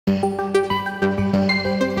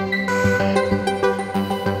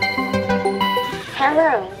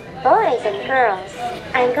Boys and girls,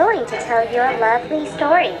 I'm going to tell you a lovely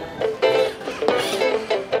story.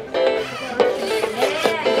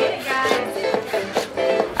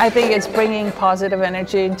 I think it's bringing positive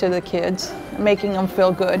energy into the kids, making them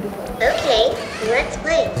feel good. Okay, let's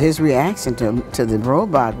play. His reaction to the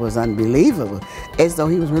robot was unbelievable, as though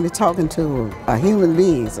he was really talking to a human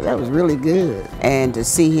being, so that was really good. And to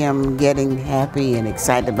see him getting happy and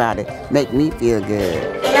excited about it make me feel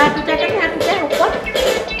good.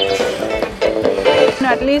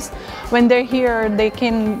 At least when they're here, they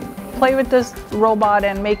can play with this robot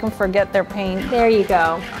and make them forget their pain. There you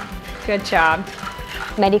go. Good job.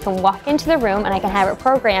 MEDi can walk into the room and I can have it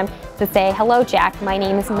programmed to say, "Hello Jack, my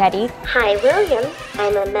name is MEDi. Hi William,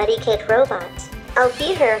 I'm a MEDi robot. I'll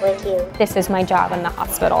be here with you. This is my job in the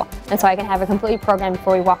hospital." And so I can have it completely programmed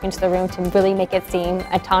before we walk into the room to really make it seem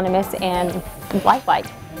autonomous and lifelike.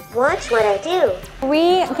 Watch what I do.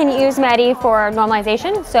 We can use MEDi for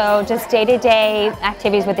normalization, so just day-to-day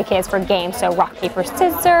activities with the kids for games, so rock, paper,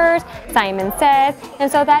 scissors, Simon Says,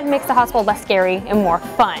 and so that makes the hospital less scary and more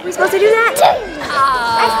fun. Are we supposed to do that?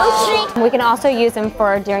 We can also use them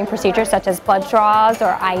for during procedures such as blood draws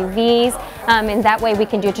or IVs, and that way we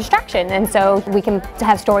can do distraction, and so we can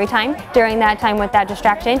have story time during that time with that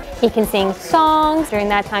distraction. He can sing songs during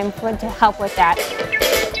that time to help with that.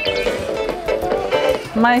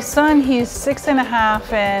 My son, he's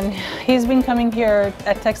 6.5, and he's been coming here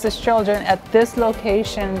at Texas Children at this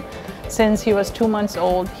location since he was 2 months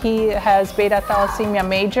old. He has beta thalassemia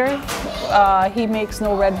major. He makes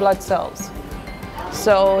no red blood cells.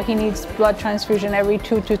 So he needs blood transfusion every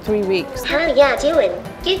 2 to 3 weeks. How ya doing?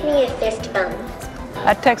 Give me a fist bump.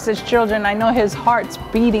 At Texas Children, I know his heart's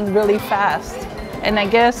beating really fast. And I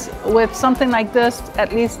guess with something like this,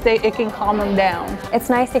 at least it can calm him down.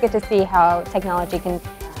 It's nice to get to see how technology can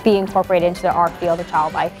be incorporated into our field of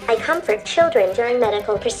child life. I comfort children during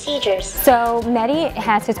medical procedures. So MEDi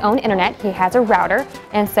has his own internet. He has a router,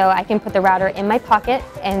 and so I can put the router in my pocket,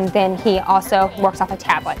 and then he also works off a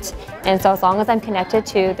tablet. And so as long as I'm connected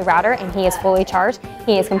to the router and he is fully charged,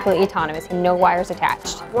 he is completely autonomous and no wires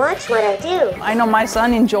attached. Watch what I do. I know my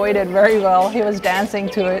son enjoyed it very well. He was dancing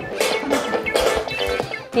to it.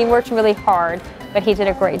 He worked really hard, but he did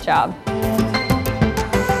a great job.